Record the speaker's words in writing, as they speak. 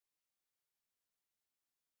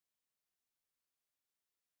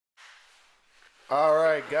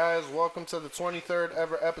Alright, guys, welcome to the 23rd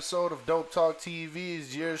ever episode of Dope Talk TV.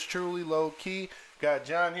 It's yours truly, Low Key. Got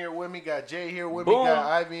John here with me, got Jay here with me, got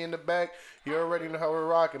Ivy in the back. You already know how we're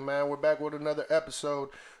rocking, man. We're back with another episode.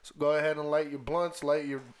 So go ahead and light your blunts, light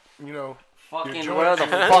your, fucking your whatever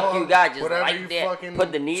the fuck you got, just whatever like you that. fucking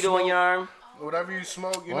Put the needle smoke, in your arm. Whatever you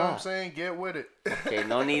smoke, you know what I'm saying? Get with it. Okay,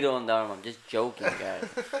 no needle in the arm. I'm just joking, guys.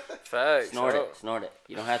 Facts. Snort it.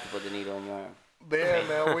 You don't have to put the needle in your arm. But yeah,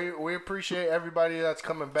 man, we appreciate everybody that's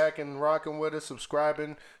coming back and rocking with us,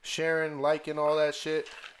 subscribing, sharing, liking, all that shit.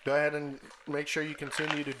 Go ahead and make sure you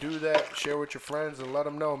continue to do that. Share with your friends and let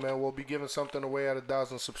them know, man. We'll be giving something away at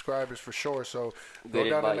 1,000 subscribers for sure. So go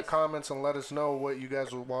down in the comments and let us know what you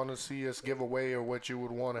guys would want to see us give away or what you would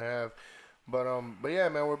want to have. But yeah,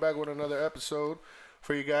 man, we're back with another episode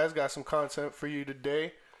for you guys. Got some content for you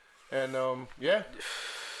today. And yeah,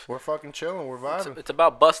 we're fucking chilling. We're vibing. It's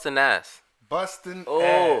about busting ass. Busting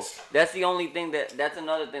ass. That's the only thing that's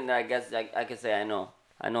another thing that I guess I can say I know.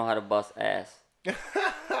 I know how to bust ass.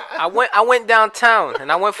 I went downtown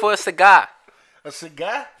and I went for a cigar. A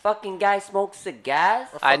cigar? Fucking guy smokes cigars?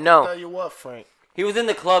 I know. Tell you what, Frank. He was in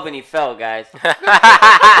the club and he fell, guys.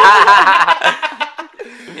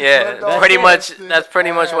 Yeah, that's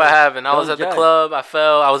pretty much what happened. I was at the club, I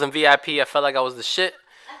fell, I was in VIP, I felt like I was the shit.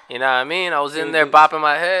 You know what I mean? I was in there bopping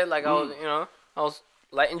my head like I was, I was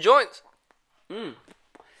lighting joints. You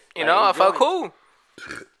know, I felt cool.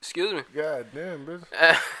 Excuse me. God damn, bitch.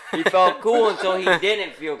 He felt cool until he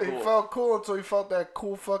didn't feel cool. He felt cool until he felt that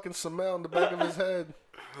cool fucking smell in the back of his head.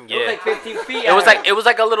 Yeah. It was like 15 feet. It was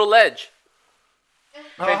like a little ledge.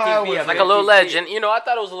 15 feet. Like a little ledge. And, I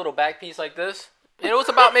thought it was a little back piece like this. And it was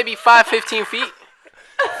about maybe 15 feet.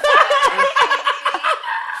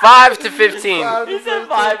 5 to 15. He said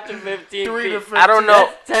 5 to 15 3 to 15. I don't know.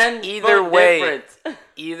 That's 10 Either way, difference.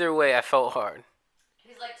 either way, I felt hard.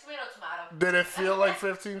 He's like tomato. Did it feel like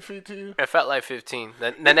 15 feet to you? It felt like 15.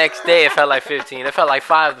 The next day, it felt like 15. It felt like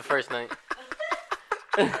 5 the first night.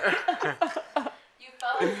 You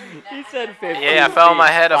fell. He said 15. Yeah, I fell on my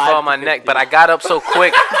head, I fell on my neck, but I got up so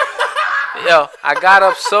quick. Yo, I got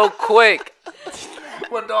up so quick.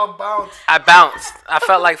 What dog bounced? I bounced. I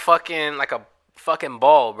felt like a fucking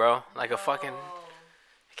ball, bro. Like a fucking.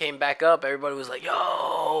 Came back up. Everybody was like,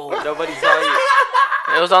 "Yo!" Nobody saw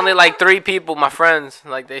you. It was only like 3 people, my friends.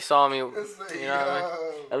 Like they saw me. You know what I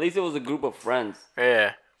mean? At least it was a group of friends.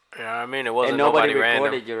 Yeah. You know what I mean? It wasn't and nobody random.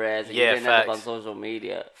 recorded your ass. And Yeah, you didn't end up on facts. social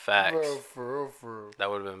media. Facts. Bro, for real. That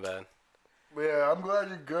would have been bad. Yeah, I'm glad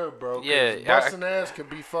you're good, bro. Yeah, busting ass can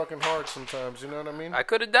be fucking hard sometimes. You know what I mean? I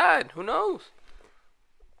could have died. Who knows?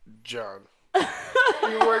 John,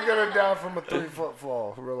 you weren't gonna die from a 3-foot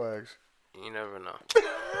fall. Relax. You never know.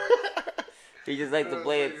 He just like to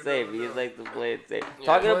play it safe.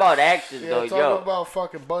 Talking about actions, though, talking about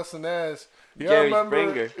fucking busting ass. Jerry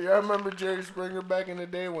Springer. Y'all remember Jerry Springer back in the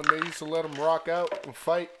day when they used to let him rock out and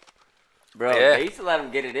fight? Bro, they used to let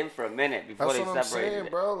him get it in for a minute before That's they what separated I'm saying,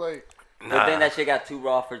 it. bro. Like, But then that shit got too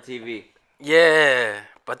raw for TV. Yeah,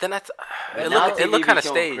 but then it looked kind of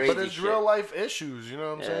staged. crazy. but it's real life issues, you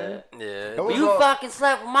know what I'm saying? Yeah. You fucking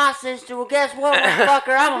slept with my sister. Well, guess what,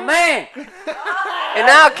 motherfucker? I'm a man. And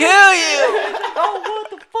I'll kill you. Oh, what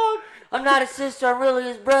the fuck? I'm not his sister. I'm really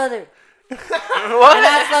his brother. What? And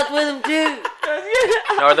I slept with him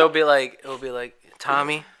too. Or it'll be like,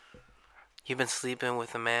 Tommy, you've been sleeping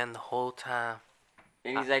with a man the whole time.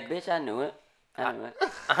 And he's like, bitch, I knew it.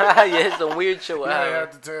 Yeah, some weird shit. You ain't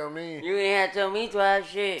have to tell me. You ain't have to tell me twice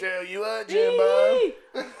shit. Tell you what, Jim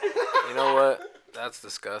Bob. You know what? That's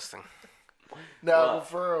disgusting. No, but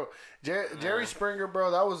for real, Jerry Springer,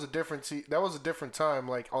 bro, that was a different time,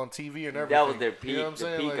 like on TV and everything. That was their peak. You know what I'm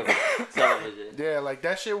saying? The peak Like, of television. yeah, like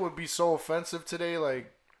that shit would be so offensive today.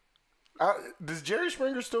 Like, does Jerry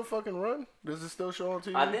Springer still fucking run? Does it still show on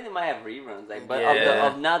TV? I think they might have reruns, like, but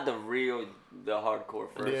of not the hardcore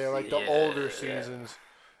first. Yeah, like the older seasons.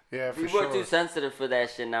 Yeah, for People sure. are too sensitive for that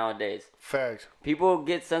shit nowadays. Facts. People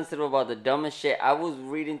get sensitive about the dumbest shit. I was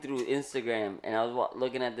reading through Instagram and I was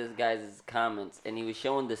looking at this guy's comments and he was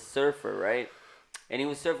showing the surfer, right? And he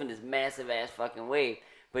was surfing this massive ass fucking wave.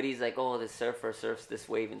 But he's like, oh, this surfer surfs this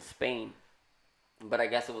wave in Spain. But I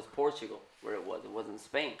guess it was Portugal where it was. It wasn't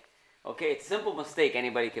Spain. Okay, it's a simple mistake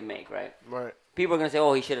anybody can make, right? Right. People are going to say,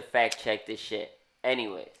 oh, he should have fact-checked this shit.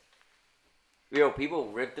 Anyways. Yo, people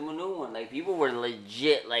ripped him a new one. Like, people were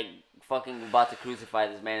legit, like, fucking about to crucify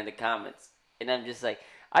this man in the comments. And I'm just like,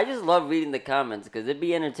 I just love reading the comments because it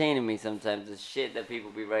be entertaining me sometimes, the shit that people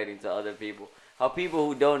be writing to other people. How people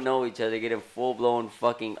who don't know each other get in full-blown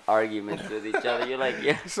fucking arguments with each other. You're like,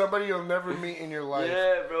 yeah. Somebody you'll never meet in your life.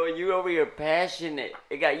 Yeah, bro, you over here passionate.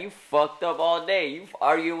 It got you fucked up all day. You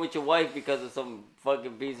arguing with your wife because of some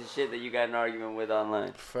fucking piece of shit that you got an argument with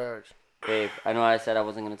online. Facts. Babe, I know I said I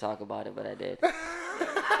wasn't going to talk about it, but I did.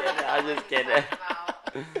 I'm just kidding.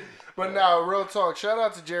 But now, real talk. Shout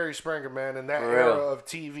out to Jerry Springer, man, in that era of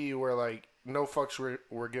TV where, like, no fucks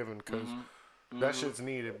were given because that shit's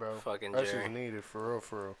needed, bro. Fucking that Jerry. shit's needed, for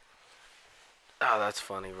real. Oh, that's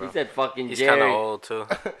funny, bro. He said fucking He's Jerry. kind of old, too.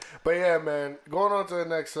 But, yeah, man, going on to the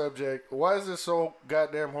next subject. Why is it so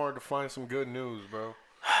goddamn hard to find some good news, bro?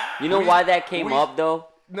 You know why that came up, though?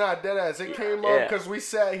 Nah, deadass. It came up because we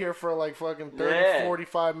sat here for like fucking 30,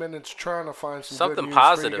 45 minutes trying to find something good news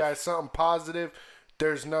positive. For you guys. Something positive.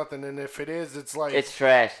 There's nothing. And if it is, it's like... It's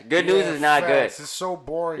trash. Good news is not good. It's so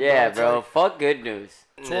boring. Yeah, bro. like, fuck good news.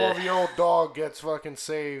 12-year-old dog gets fucking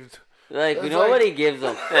saved. Like, nobody gives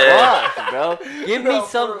a fuck, bro. Give me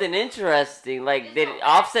something interesting. Like, did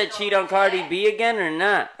Offset cheat on Cardi B again or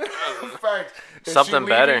not? Facts. Is something she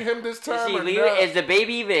better. Him this time Is she or leaving? not? Is the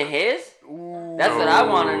baby even his? Ooh. That's what I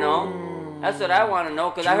want to know. That's what I want to know.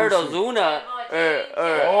 Because I heard Ozuna,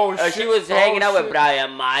 she was hanging out with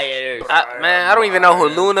Brian Myers. Man, I don't even know who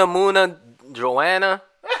Luna, Muna, Joanna.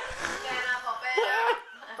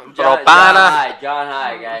 John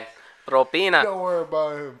High, guys. Propina. Don't worry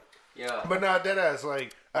about him. Yeah. But nah, deadass.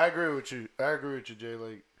 Like, I agree with you, Jay.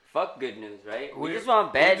 Like, fuck good news, right? We just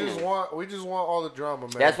want bad news. We just want all the drama,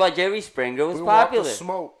 man. That's why Jerry Springer was we popular. Want the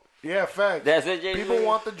smoke. Yeah, facts. That's what Jerry People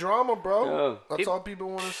want the drama, bro. Yeah. That's all people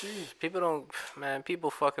want to see. People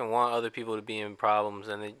fucking want other people to be in problems,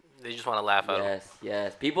 and they just want to laugh at them.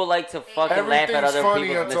 Yes. People like to fucking laugh at other people's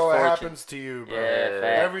misfortune. Everything's funny until it happens to you, bro. Yeah,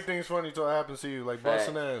 facts. Everything's funny until it happens to you, like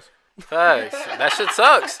busting ass. Facts. That shit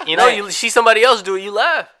sucks. You know, you see somebody else do it, you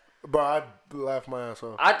laugh. Bro, I'd laugh my ass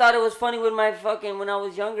off. I thought it was funny with when I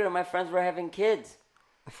was younger and my friends were having kids.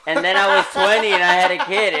 And then I was 20 and I had a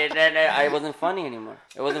kid, and then it wasn't funny anymore.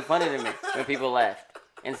 It wasn't funny to me when people laughed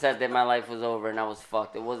and said that my life was over and I was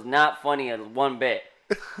fucked. It was not funny one bit.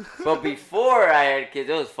 But before I had kids,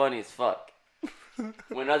 it was funny as fuck.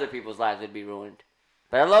 When other people's lives would be ruined.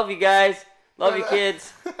 But I love you guys. Love you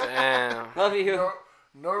kids. Damn. Love you.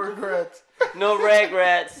 No regrets. No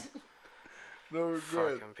regrets. No regrets.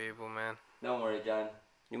 Fucking people, man. Don't worry, John.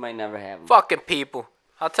 You might never have them. Fucking people.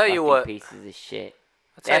 I'll tell you what. Pieces of shit.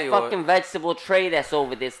 Tell That fucking vegetable tray that's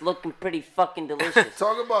over this looking pretty fucking delicious.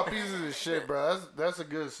 Talk about pieces of shit, bro. That's a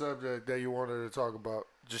good subject that you wanted to talk about.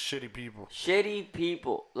 Just shitty people. Shitty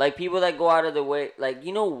people. Like people that go out of the way. Like,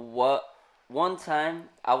 you know what? One time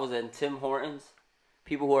I was in Tim Hortons.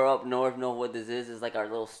 People who are up north know what this is. It's like our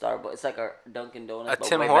little Starbucks. It's like our Dunkin' Donuts.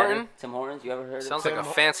 Tim Horton? Tim Hortons. You ever heard of it? Sounds like a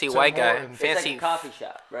fancy white guy. Hortons. Fancy It's like a coffee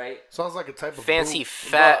shop, right? Sounds like a type of fancy boot.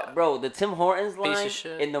 fat. Bro, the Tim Hortons piece line of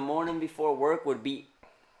shit. in the morning before work would be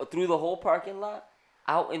through the whole parking lot,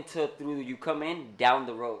 out into you come in down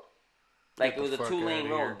the road. Like it was a 2-lane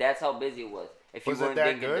road. Here. That's how busy it was. If you Was it weren't that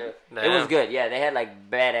thinking good? It was good. Yeah, they had like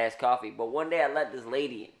badass coffee. But one day I let this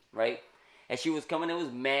lady in, right? And she was coming. It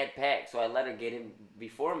was mad packed, so I let her get in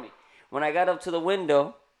before me. When I got up to the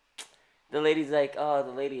window, the lady's like, "Oh, the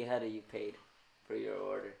lady ahead of you paid for your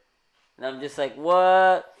order," and I'm just like,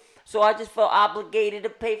 "What?" So I just felt obligated to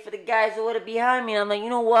pay for the guys who were behind me. And I'm like, you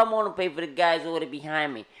know what? I'm going to pay for the guys who were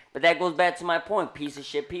behind me. But that goes back to my point. Piece of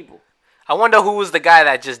shit people. I wonder who was the guy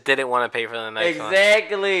that just didn't want to pay for the next one.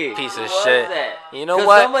 Exactly. Piece of Who shit. was that? You know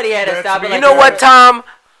what? Somebody had to stop it. You know what, Tom?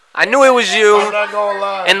 I knew it was you. I'm not gonna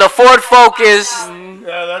lie. In the Ford Focus.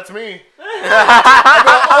 Yeah, that's me.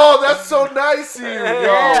 Oh, that's so nice of you. Yo,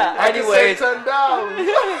 Yeah, I can anyways. save $10.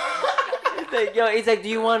 He's like, do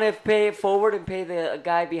you want to pay it forward and pay the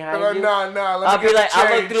guy behind you? Nah. I'll be like,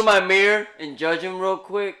 I'll look through my mirror and judge him real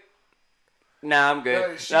quick. Nah, I'm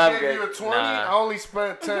good. She I'm gave good. you a 20. Nah. I only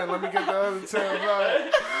spent 10. Let me get the other 10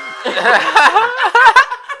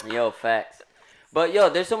 right. Yo, facts. But yo,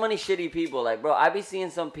 there's so many shitty people. Like, bro, I be seeing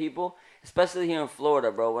some people, especially here in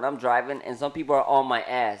Florida, bro, when I'm driving, and some people are on my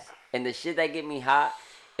ass. And the shit that get me hot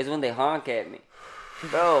is when they honk at me.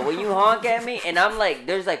 Bro, when you honk at me, and I'm like,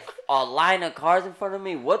 there's like a line of cars in front of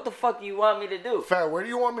me. What the fuck do you want me to do? Fat, where do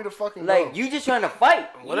you want me to fucking Like, go? you just trying to fight.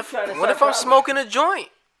 What if I'm I'm smoking a joint?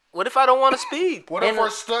 What if I don't want to speed? What if we're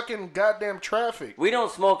stuck in goddamn traffic? We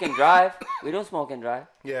don't smoke and drive. We don't smoke and drive.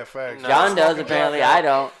 Yeah, facts. John does, apparently. I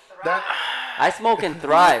don't. I smoke and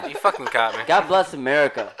thrive. You fucking caught me. God bless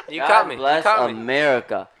America. You caught me. God bless You caught me.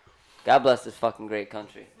 America. God bless this fucking great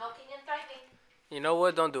country. Smoking and thriving. You know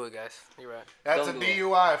what? Don't do it, guys. You're right. That's Don't a do it.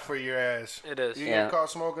 DUI for your ass. It is. You Yeah. get caught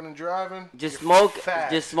smoking and driving. Just you're smoke.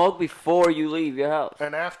 fat. Just smoke before you leave your house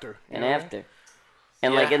and after. you and know what I mean? after.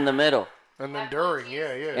 and like in the middle. And then during, yeah.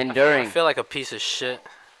 And during. I feel like a piece of shit.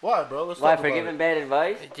 Why, bro? Let's Why, talk for about giving it. bad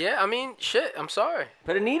advice? Yeah, I mean, shit. I'm sorry.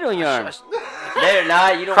 Put a needle in your arm. There, nah,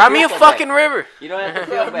 you don't Cry feel me a so fucking bad. river. You don't have to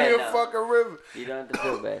feel Cry bad me a now. fucking river. You don't have to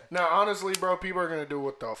feel bad. Now, honestly, bro, people are gonna do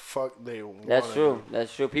what the fuck they want. That's true.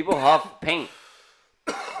 That's true. People huff paint.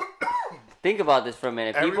 Think about this for a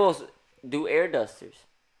minute. People do air dusters.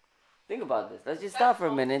 Think about this. Let's just stop for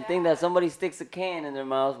a minute and think that somebody sticks a can in their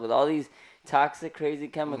mouth with all these toxic, crazy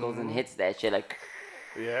chemicals and hits that shit like.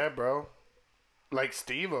 Yeah, bro. Like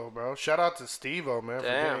Steve-O, bro. Shout out to Steve-O, man, for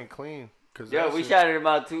getting clean. Yo, we shouted him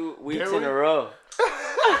out 2 weeks in a row.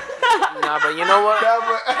 Nah, but you know what?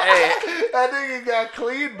 Hey, that nigga got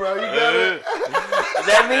clean, bro. You got it.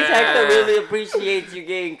 That means Hector really appreciates you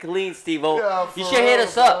getting clean, Steve-O. Yeah, You for should hit real,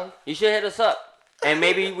 us up. bro. You should hit us up. And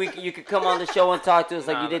maybe you could come on the show and talk to us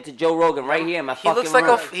like you did to Joe Rogan right here in my fucking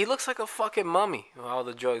room. He looks like a fucking mummy with all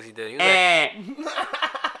the drugs he did. He was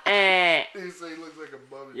He said he looks like a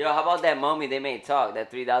mummy. Yo, how about that mummy they made talk?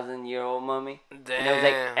 That 3,000-year-old mummy?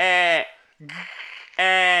 Damn. And it was like,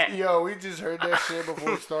 Yo, we just heard that shit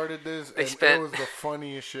before we started this, and it was the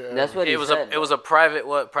funniest shit ever. That's what he said. It was a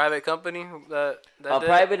private company that a did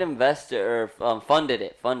private investor funded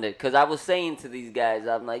it. Because I was saying to these guys,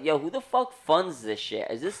 I'm like, yo, who the fuck funds this shit?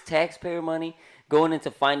 Is this taxpayer money going into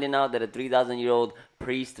finding out that a 3,000-year-old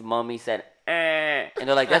priest mummy said, and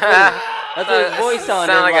they're like, that's what his voice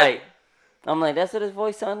sounded like. I'm like, that's what his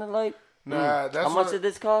voice sounded like? Nah, that's How much did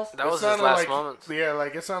this cost? That was his last moments. Yeah,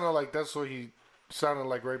 like it sounded like that's what he sounded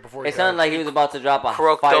like right before. It sounded like he was about to drop a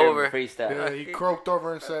croaked fire over. freestyle. Yeah, he croaked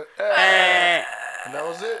over and said, and that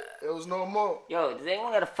was it. It was no more. Yo, does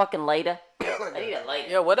anyone got a fucking lighter? I need a lighter.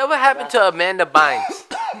 Yeah, whatever happened to Amanda Bynes?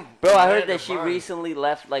 Bro, I heard that she recently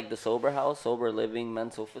left like the sober living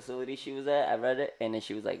mental facility she was at. I read it, and then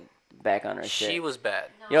she was like back on her shit. She was bad.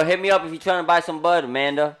 Yo, hit me up if you're trying to buy some bud,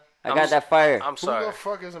 Amanda. I got that fire. I'm sorry. Who the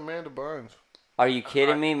fuck is Amanda Bynes? Are you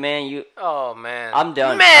kidding me, man? Oh man. I'm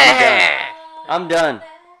done. Man. I'm done.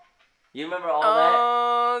 You remember all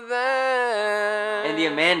Oh, that? In the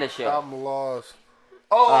Amanda show. I'm lost.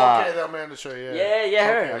 Oh, okay, the Amanda show, yeah. Yeah,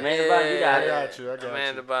 her. Okay. Amanda Bynes, you got I it. got you.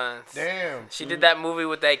 Amanda Bynes. Damn. She did that movie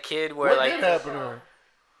with that kid where What did happen to her?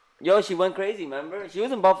 Yo, she went crazy, remember? She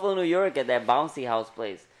was in Buffalo, New York at that bouncy house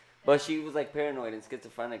place. But she was like paranoid and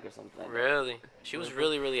schizophrenic or something like that. Really? She was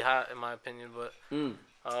really, really hot in my opinion, but in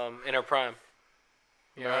her prime.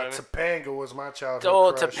 You know what I mean? Topanga was my childhood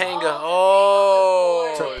Oh, crush. Topanga.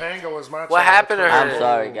 Oh. Topanga was my childhood What happened to her? I'm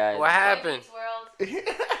sorry, guys. What happened? World.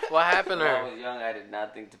 What happened to When I her? was young, I did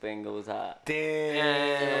not think Topanga was hot. Damn.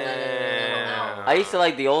 I used to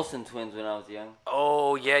like the Olsen twins when I was young.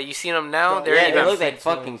 Oh yeah, you seen them now? Yeah, They're Yeah, they even. look like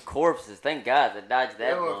fucking corpses. Thank God they dodged They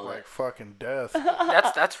that look bullet. like fucking death.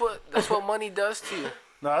 That's what money does to you.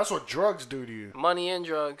 No, that's what drugs do to you. Money and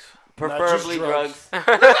drugs. Preferably drugs.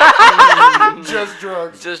 drugs. Just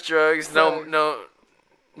drugs. Just drugs. Facts.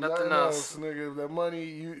 Nothing else. Nigga. That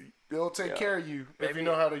money, it'll take care of you if you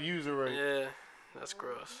know how to use it right. Yeah, that's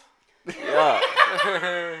gross. Yo.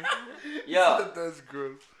 Yo. That's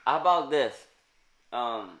gross. How about this?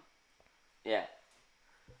 Yeah.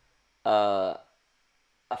 I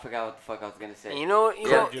forgot what the fuck I was gonna say. You know,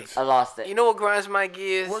 I lost it. you know what grinds my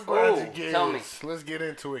gears? What grinds Oh, your gears? tell me. Let's get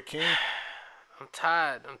into it, King. I'm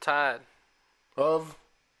tired. Of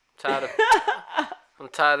I'm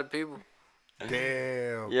tired of people.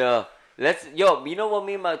 damn. Yo, you know what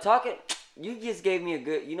me and my talking? You just gave me a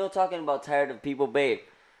good, talking about tired of people, babe.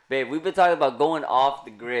 Babe, we've been talking about going off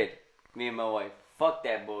the grid. Me and my wife. Fuck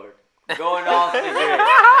that board. Going off the grid.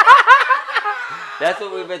 That's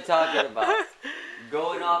what we've been talking about.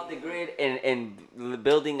 Going off the grid and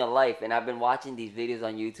building a life. And I've been watching these videos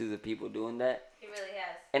on YouTube of people doing that. He really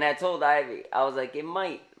has. And I told Ivy, I was like, it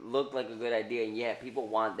might look like a good idea. And yeah, people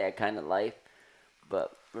want that kind of life.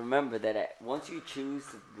 But remember that once you choose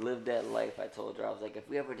to live that life, I told her, I was like, if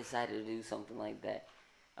we ever decided to do something like that,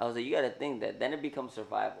 I was like, you got to think that then it becomes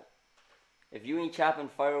survival. If you ain't chopping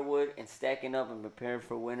firewood and stacking up and preparing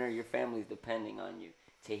for winter, your family's depending on you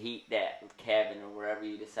to heat that cabin or wherever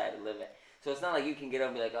you decide to live at. So it's not like you can get up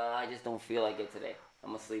and be like, oh, I just don't feel like it today. I'm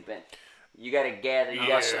going to sleep in. You got to gather.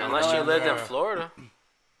 Unless you lived in Florida.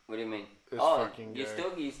 What do you mean? It's Oh, fucking you gay.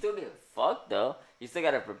 still get fucked though. You still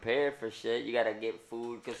gotta prepare for shit. You gotta get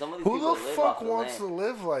food because some of these Who people the live fuck off the wants land. to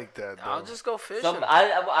live like that, though? I'll just go fishing.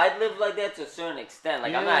 I live like that to a certain extent.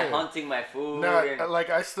 Like I'm not Yeah. hunting my food. Nah, and, like,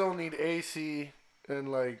 I still need AC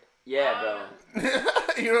and, like... yeah, bro.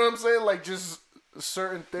 you know what I'm saying? Like, just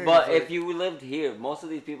certain things. But like, if you lived here, most of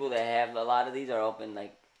these people that have a lot of these are up in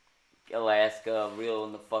like Alaska, real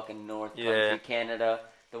in the fucking North Country, Canada.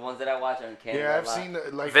 The ones that I watch are in Canada. Yeah, I've seen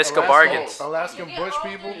like Visca Bargains. Alaskan You get Bush older,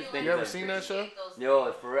 people. you You ever seen that show?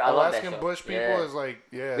 Yo, for real, I love that Alaskan show. Bush people Yeah. is like,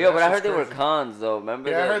 yeah. Yo, but I that heard they shit's were crazy. cons though. Remember?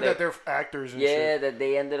 Yeah, I heard that they're actors and shit. Yeah, that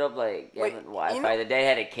they ended up like Wait, having Wi-Fi. you know- That they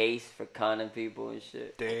had a case for conning people and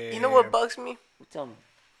shit. Damn. You know what bugs me? Tell me.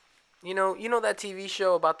 You know that TV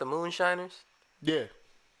show about the moonshiners? Yeah.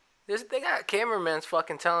 They got cameramans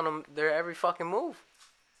fucking telling them their every fucking move.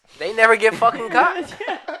 They never get fucking caught.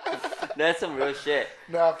 That's some real shit.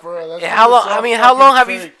 Nah, for real. That's And how long? so I mean, how long have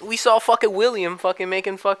fucking fake. we saw fucking William fucking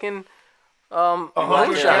making fucking You watch it a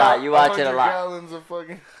moonshine? lot. You watch it a 100 lot. gallons of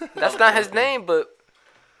fucking. That's not his name, but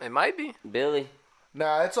it might be. Billy.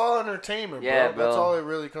 Nah, it's all entertainment, Yeah, bro. bro. That's all it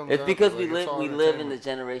really comes It's down because to. we Like, it's live all we live in the entertainment.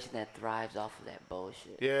 generation that thrives off of that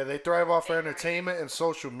bullshit. Yeah, they thrive off of entertainment and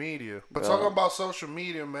social media. But Bro. talking about social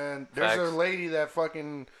media, man, there's Facts. a lady that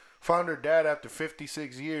fucking found her dad after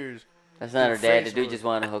 56 years. That's not her Through dad. The dude Facebook. just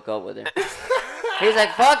wanted to hook up with her. He's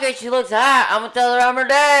like, fuck her. She looks hot. I'm gonna tell her I'm her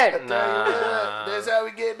dad. Nah. That's how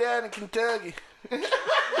we get down in Kentucky.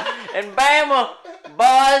 And Bama,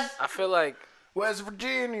 boys. I feel like West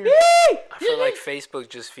Virginia. Facebook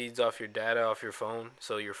just feeds off your data off your phone,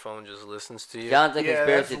 so your phone just listens to you. John's a Yeah,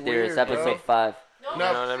 conspiracy that's theorist. weird, bro. Episode 5. No, No.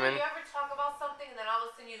 you know what I mean? You ever talk about something and then all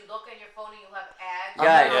of a sudden you look at your phone and you have ads?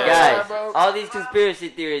 Guys, Yeah. guys, bro. all these conspiracy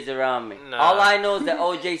theories around me. Nah. All I know is that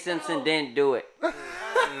O.J. Simpson didn't do it. Nah.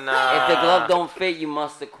 If the glove don't fit, you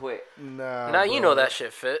must have quit. Nah, Now you bro. know that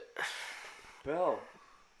shit fit. Bro,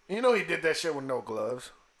 You know he did that shit with no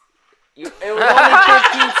gloves. it was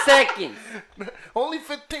only 15 seconds. Only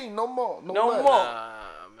 15, no more. No less. more.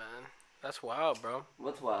 Man, that's wild, bro.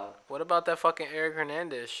 What's wild? What about that fucking Eric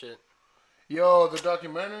Hernandez shit? Yo, the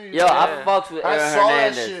documentary? Yo, Yeah. I fucks with I Aaron saw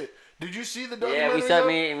Hernandez. that shit. Did you see the Yeah, documentary? we saw though?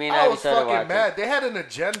 me and I Ivy was started fucking watching. mad. They had an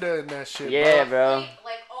agenda in that shit, Yeah, bro. bro.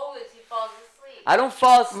 Like always, he falls asleep. I don't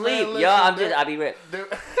fall asleep. Man, Yo, I'm listen, just, I'll be right. They- And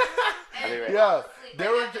be right. he Yeah, falls asleep. they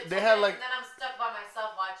Like, were- after they 10 had, minutes, like- and then I'm stuck by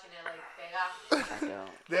myself watching it like, I don't.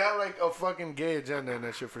 They had like a fucking gay agenda in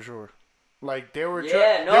that shit for sure. Like they were.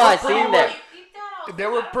 Yeah, no, they were I pretty seen much- that. They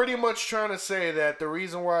were pretty much trying to say that the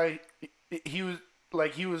reason why he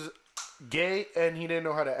was gay and he didn't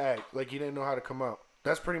know how to act, like he didn't know how to come out.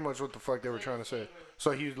 That's pretty much what the fuck they were trying to say.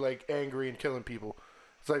 So he was like angry and killing people.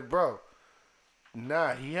 It's like, bro,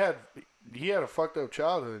 nah, he had a fucked up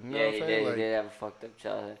childhood. You know Yeah, what he I'm did. saying? He Like did have a fucked up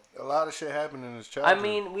childhood. a lot of shit happened in his I childhood.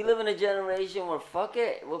 mean, we live in a generation where fuck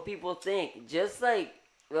it, what people think. Just like,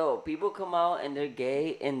 yo, people come out and they're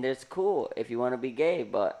gay and it's cool if you want to be gay,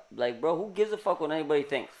 but like, bro, who gives a fuck what anybody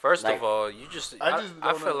thinks? First Like, of all, you just I I, just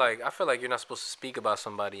I don't feel know. like you're not supposed to speak about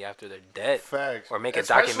somebody after they're dead. facts or make a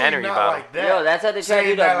Especially documentary not about like him. that. yo, that's how they try to do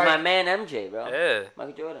Saying that. that, My like- man MJ, bro. Yeah.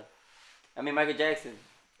 Michael Jordan. I mean Michael Jackson.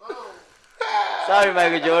 whoa. Sorry,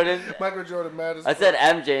 Michael Jordan. Michael Jordan matters. I said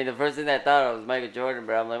MJ, and the first thing that I thought of was Michael Jordan,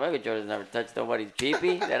 bro. I'm like, Michael Jordan's never touched nobody's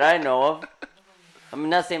pee-pee that I know of. I'm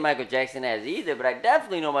not saying Michael Jackson has either, but I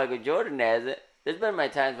definitely know Michael Jordan has it. There's been my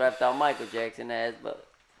times where I thought Michael Jackson has, but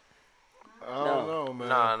I don't know, man.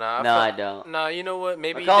 Nah. no, I don't. Nah, you know what?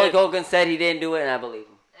 Maybe Macaulay he, did. Culkin said he didn't do it, and I believe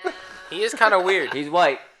him. He is kind of weird. He's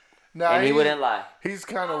white, Nah, and he wouldn't lie. He's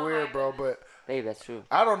kind of weird, bro. But Babe, that's true.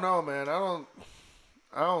 I don't know, man. I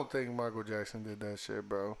don't think Michael Jackson did that shit,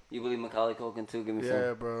 bro. You believe Macaulay Culkin too? Give me Yeah,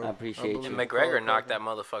 some. bro. I appreciate I you. believe And it. McGregor knocked that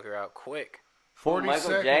motherfucker out quick. 40 Michael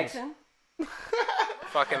seconds. Jackson?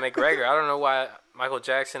 Fucking McGregor. I don't know why Michael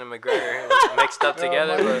Jackson and McGregor mixed up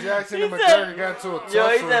together, Michael but Jackson and He said- McGregor got to a tussle. Yo,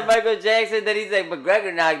 he said Michael Jackson, then he said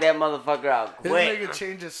McGregor knocked that motherfucker out This quick. nigga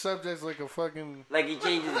changes subjects like a fucking. Like he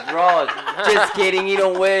changed his drawers. Just kidding, he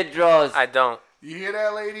don't wear drawers. I don't. You hear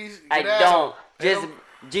that, ladies? I Get at don't. him. Hit Just him-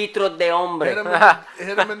 Gitro de hit hombre.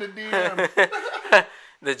 him in the DM.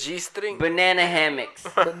 The G string. Banana hammocks.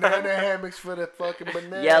 Banana hammocks for the fucking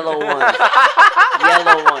banana. Yellow ones.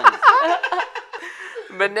 Yellow ones.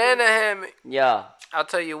 Banana hammock. Yeah. I'll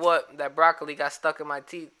tell you what, that broccoli got stuck in my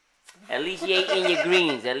teeth. At least you ate in your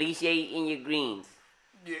greens. At least you ate in your greens.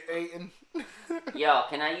 You eating? Yo,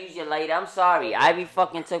 can I use your lighter? I'm sorry. Ivy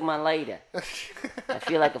fucking took my lighter. I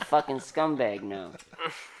feel like a fucking scumbag now.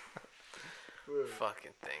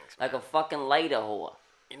 Fucking things. Like a fucking lighter whore.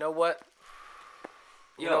 You know what?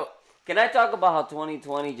 You Yo, know, can I talk about how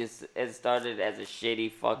 2020 just has started as a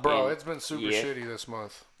shitty fucking Bro, it's been super year? shitty this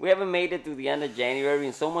month. We haven't made it through the end of January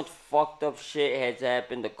and so much fucked up shit has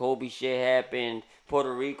happened. The Kobe shit happened.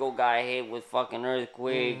 Puerto Rico got hit with fucking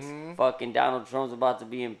earthquakes. Fucking Donald Trump's about to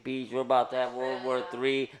be impeached. We're about to have World War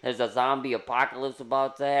III. There's a zombie apocalypse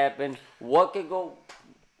about to happen. What could go...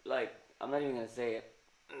 Like, I'm not even going to say it.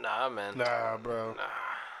 nah, man. Nah, bro.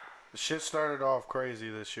 The shit started off crazy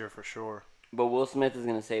this year for sure. But Will Smith is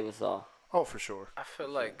going to save us all. Oh, for sure. I feel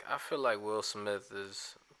like Will Smith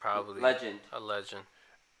is probably Legend. a legend.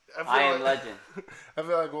 I am legend. I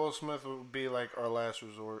feel like Will Smith would be like our last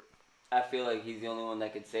resort. I feel like he's the only one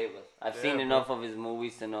that could save us. I've Yeah, seen bro. enough of his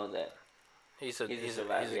movies to know that He's a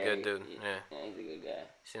survivor. Yeah, good dude. Yeah. Yeah, he's a good guy.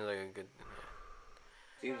 Seems like a good.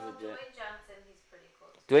 Seems Well, legit. Dwayne Johnson, he's pretty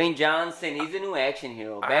cool. Dwayne Johnson, he's a new action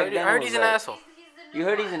hero. I Back heard, then, I I heard was he's an like, asshole. He's the You new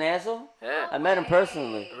heard he's one. an asshole? Yeah. I met him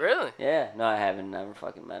personally. Really? Yeah. No, I haven't. Never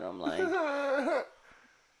fucking met him. I'm lying.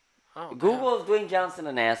 Oh, Google is Dwayne Johnson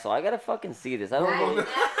an asshole. I gotta fucking see this. I don't Google know. it.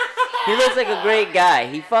 He looks like a great guy.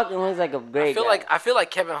 He fucking looks like a great guy. I feel like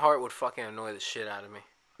Kevin Hart would fucking annoy the shit out of me.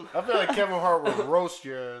 I feel like Kevin Hart would roast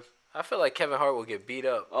your ass. I feel like Kevin Hart will get beat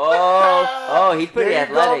up. Oh, he's pretty There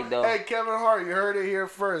you athletic go. though. Hey, Kevin Hart, you heard it here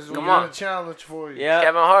first. We Come got on. a challenge for you. Yeah.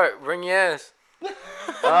 Kevin Hart, bring your ass.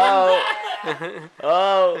 Oh.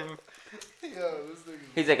 Oh. Yo, this nigga.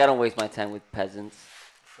 He's like, I don't waste my time with peasants.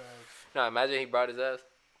 No, imagine he brought his ass.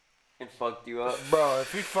 And fucked you up. Bro,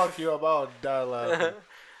 if he fuck you up, I'll die laughing.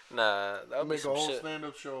 Nah, that would be Make a some whole shit.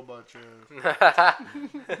 stand-up show about your ass.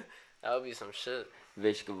 That would be some shit.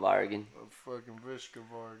 Vishka Vargan. A fucking Vishka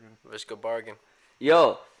bargain. Risk a bargain.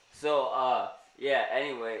 Yo, so, yeah,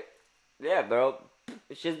 anyway. Yeah, bro.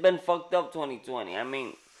 Shit's been fucked up 2020. I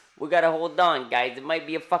mean, we gotta hold on, guys. It might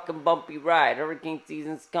be a fucking bumpy ride. Hurricane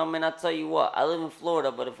season's coming. I'll tell you what. I live in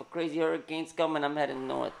Florida, but if a crazy hurricane's coming, I'm heading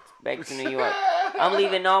north. Back to New York. I'm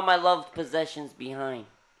leaving all my loved possessions behind.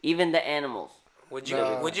 Even the animals. Would you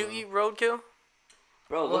Nah. Would you eat roadkill?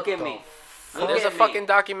 Bro, What look at the me. There's a fucking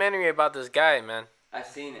documentary about this guy, man. I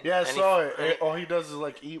seen it. Yeah, I And saw he- it. and he- All he does is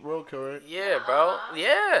like eat roadkill, right? Yeah, bro.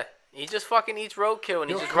 Yeah. He just fucking eats roadkill and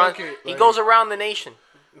he He'll just cook runs. it, He like- goes around the nation,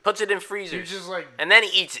 puts it in He freezers, just like and then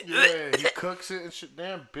he eats it. yeah, he cooks it and shit.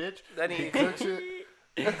 Damn, bitch. Then he he- cooks it.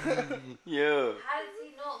 Yeah. How does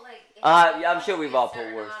he know, like... it Yeah, I'm has sure to we've be a all put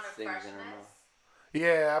certain worse amount of things in our freshness? mouth.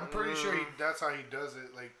 Yeah, I'm pretty sure that's how he does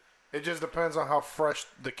it. Like, it just depends on how fresh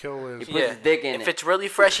the kill is. He puts his dick in If it. it's really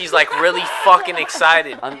fresh, he's like really fucking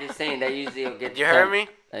excited. I'm just saying that usually will get. You heard me?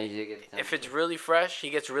 That usually gets. If it's really fresh, he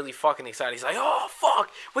gets really fucking excited. He's like, "Oh fuck,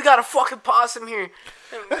 we got a fucking possum here!"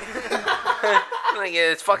 Like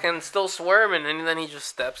it's fucking still squirming, and then he just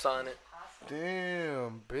steps on it.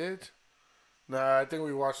 Damn, bitch. Nah, I think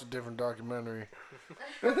we watched a different documentary.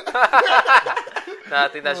 Nah, I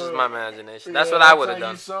think that's just my imagination. That's what I would have how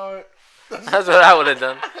done. You saw it. That's what I would have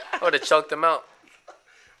done. I would have choked him out.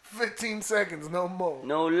 15 seconds, no more.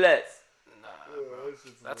 no less.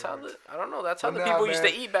 That's how I don't know. That's how But the nah, people used to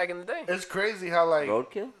man. eat back in the day. It's crazy how like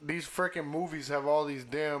Roadkill. these freaking movies have all these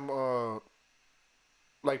damn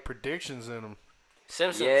like predictions in them.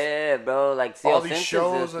 Simpsons. Yeah, bro. Like, see, All how these Simpsons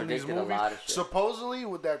shows has and these predicted a movies. lot of shit. Supposedly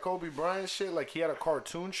with that Kobe Bryant shit, like he had a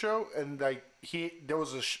cartoon show and like there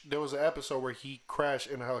was an episode where he crashed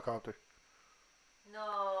in a helicopter.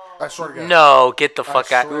 No. I swear to God. No, get the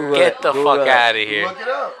fuck out. swear. Get the Google fuck it. out of here. Look it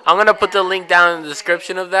up, I'm gonna put the link down in the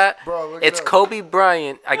description of that. bro. Look it It's up. Kobe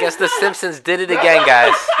Bryant. I guess the Simpsons did it again,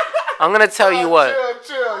 guys. I'm gonna tell you what.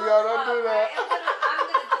 Chill, yo, don't do that. I'm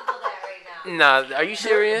gonna Google that right now. Nah, are you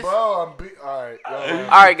serious? Bro, all right.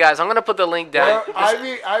 All right, guys. I'm gonna put the link down.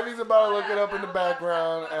 Ivy's about to look it up in the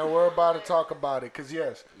background, and we're about to talk about it. Cause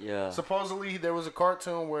yes, Yeah. supposedly there was a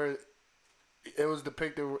cartoon where it was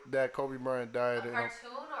depicted that Kobe Bryant died. A And cartoon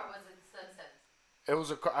or was it Simpsons? it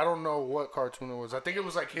was I don't know what cartoon it was. I think it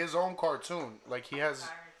was like his own cartoon. Like he has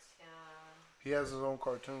his own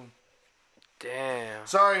cartoon. Damn.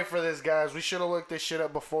 Sorry for this, guys. We should have looked this shit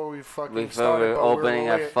up before we fucking Before started. we're but opening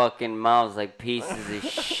we're our lit. fucking mouths like pieces of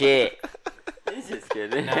shit. This is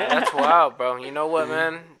good. Nah, that's wild, bro. You know what,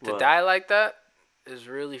 man? To What? die like that is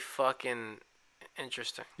really fucking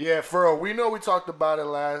interesting. Yeah, for real. We know we talked about it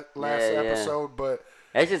last Yeah, yeah. episode, but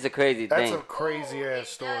That's just a crazy that's thing. a crazy ass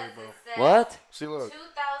story, bro. What? See, look.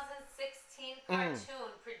 2016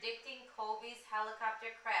 cartoon predicting Kobe's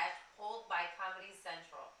helicopter crash pulled by Comedy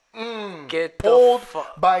Central. Get the Pulled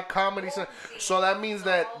fuck. by Comedy Central. So that means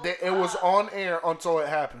that it was on air until it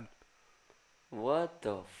happened. What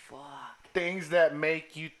the fuck? Things that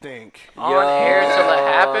make you think. On air till it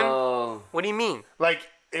happened? What do you mean? Like,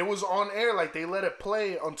 it was on air. Like, they let it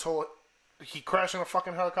play until he crashed in a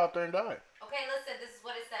fucking helicopter and died. Okay, listen, this is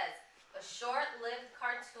what it says. A short-lived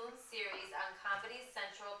cartoon series on Comedy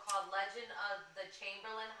Central called Legend of the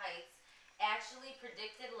Chamberlain Heights actually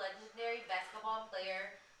predicted legendary basketball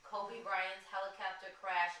player Kobe Bryant's helicopter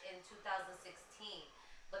crash in 2016.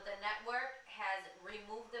 But the network has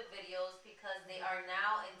removed the videos because they are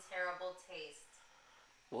now in terrible taste.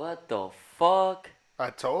 What the fuck? I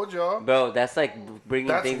told y'all. Bro, that's like bringing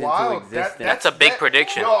That's things wild. into existence. That's a big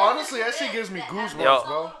prediction. Yo, honestly, that shit gives me The goosebumps, Yo. episode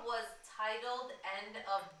bro. was titled End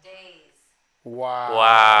of Days.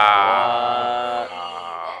 Wow.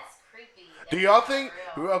 That's creepy. Do y'all think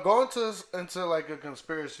going into like a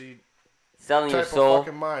conspiracy Selling your type soul. of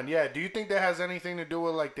fucking mind? Yeah. Do you think that has anything to do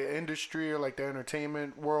with like the industry or like the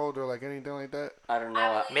entertainment world or like anything like that? I don't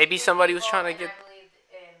know. Maybe somebody was trying to get. I believed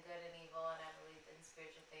in good and evil, and I believed in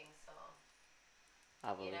spiritual things. So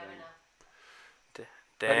you never know.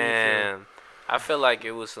 Damn. I feel like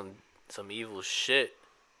it was some evil shit.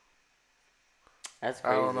 That's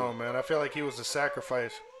crazy. I don't know, man. I feel like he was a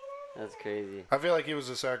sacrifice. That's crazy. I feel like he was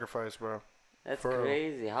a sacrifice, bro. That's For real.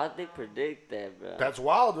 crazy. How'd they predict that, bro? That's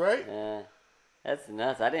wild, right? Yeah. That's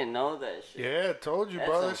nuts. I didn't know that shit. Yeah, I told you, That's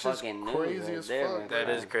bro. some This shit's fucking news crazy right as there, fuck. man. That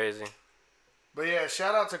is crazy. But yeah,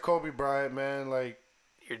 shout out to Kobe Bryant, man. Like,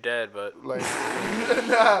 You're dead, but nah.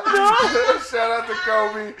 Shout out to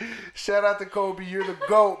Kobe. Shout out to Kobe. You're the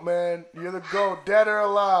GOAT, man. You're the GOAT. Dead or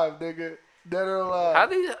alive, nigga. Dead or alive. how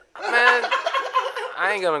these man?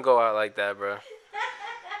 I ain't gonna go out like that, bro.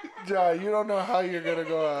 John, you don't know how you're gonna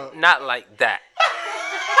go out. Not like that.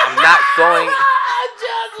 I'm not going.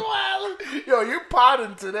 Yo, you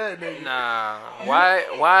potting today, nigga. Nah.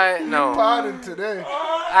 Why? You No. potting today.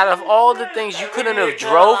 Out of all the things you couldn't have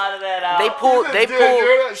drove, they pulled. Dead, you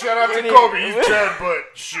heard that? Shout out to Kobe. He's dead, but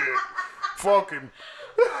shit. Fucking.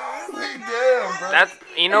 Damn, bro. That's,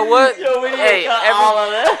 you know what? Hey,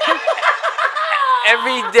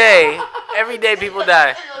 every day people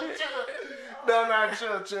die.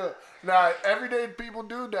 No, chill. Nah, everyday people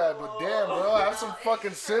do die, but damn, bro, have some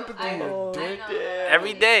fucking sympathy, you dick.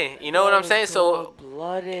 Every day. You know what I'm saying? So,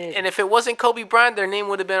 blooded. and if it wasn't Kobe Bryant, their name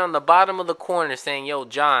would have been on the bottom of the corner saying, "Yo,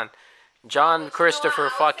 John Christopher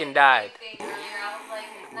fucking died."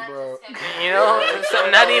 Bro. You know, so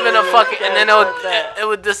not even a fucking, and then it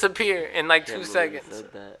would disappear in like 2 seconds.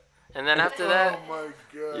 And then after that, Oh my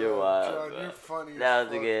god. You're wild, John, bro. you're funny. That as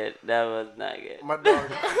was fuck. good. That was not good. My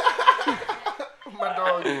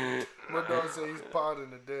dog. my dog said he's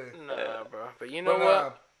potting today. nah, bro. But you know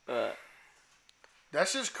But what?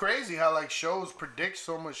 that's just crazy how like shows predict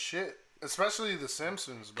so much shit, especially The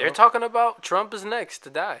Simpsons, bro. They're talking about Trump is next to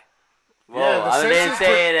die. Whoa, Yeah, the I didn't Simpsons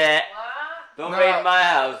say that. Don't raid my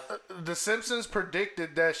house. The Simpsons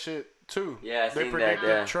predicted that shit too. Yeah, I they seen predicted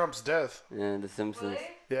that, yeah. Trump's death. Yeah, The Simpsons.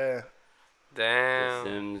 Yeah. Damn.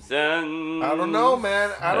 Simpsons. I don't know,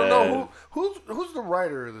 man. I don't know who's the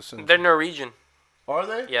writer of The Simpsons. They're Norwegian. Are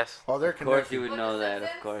they? Yes. Oh, they're Of course connected. you would know that, of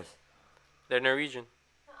course. They're Norwegian.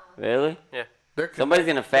 Really? Yeah. They're Somebody's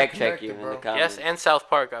gonna fact they're check you in the connected, comments. Yes, and South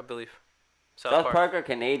Park, I believe. South Park or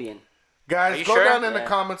Canadian? Guys, Are you go sure? down in the Yeah.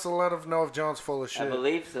 comments and let them know if John's full of I shit.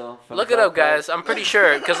 believe so. From Look it South up, guys. I'm pretty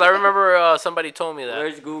sure because I remember somebody told me Park. that.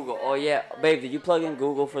 Where's Google? Oh yeah, babe, did you plug in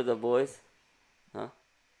Google for the boys? Huh?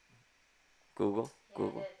 Google.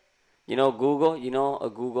 You know Google? You know a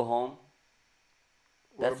Google Home?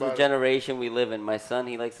 That's the about it? generation we live in. My son,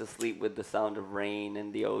 he likes to sleep with the sound of rain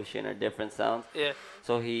and the ocean or different sounds. Yeah.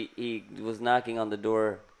 So he was knocking on the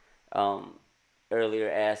door earlier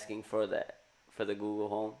asking for the Google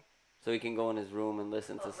Home. So he can go in his room and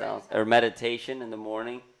listen to sounds. Or meditation in the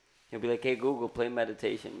morning. He'll be like, hey Google, play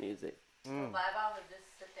meditation music. 5 hours, just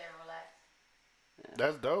sit there and relax.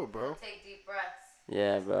 That's dope, bro. Take deep breaths.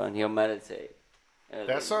 Yeah, bro, and he'll meditate.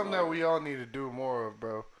 That's something that we all need to do more of,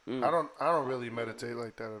 bro. Mm. I don't really meditate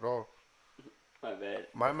like that at all. My bad.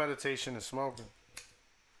 My meditation is smoking.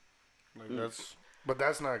 Like but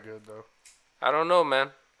that's not good though. I don't know, man.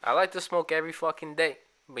 I like to smoke every fucking day.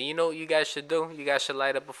 But you know what you guys should do? You guys should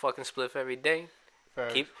light up a fucking spliff every day.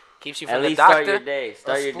 Facts. Keeps you At from the least start doctor. your day.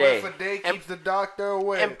 Start a your spliff day. a day keeps the doctor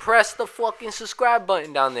away. And press the fucking subscribe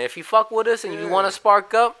button down there. If you fuck with us and you want to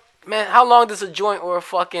spark up, man, how long does a joint or a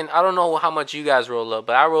fucking, I don't know how much you guys roll up,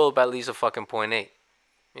 but I roll up at least a fucking 0.8.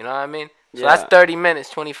 You know what I mean? So Yeah. that's 30 minutes,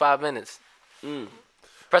 25 minutes.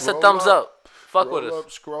 Press a Roll thumbs up. up. Fuck Roll with us.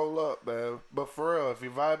 up, scroll up, man. But for real, if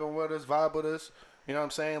you're vibing with us, vibe with us. You know what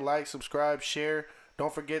I'm saying? Like, subscribe, share.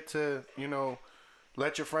 Don't forget to,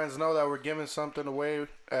 let your friends know that we're giving something away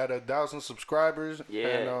at 1,000 subscribers. Yeah.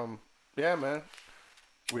 And, yeah, man.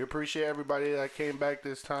 We appreciate everybody that came back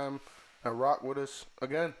this time and rock with us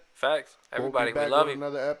again. Facts. Everybody, we'll be back we love with you.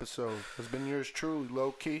 another episode. It's been yours truly,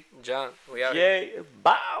 Low Key. John, we out here. Yeah,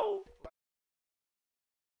 bow.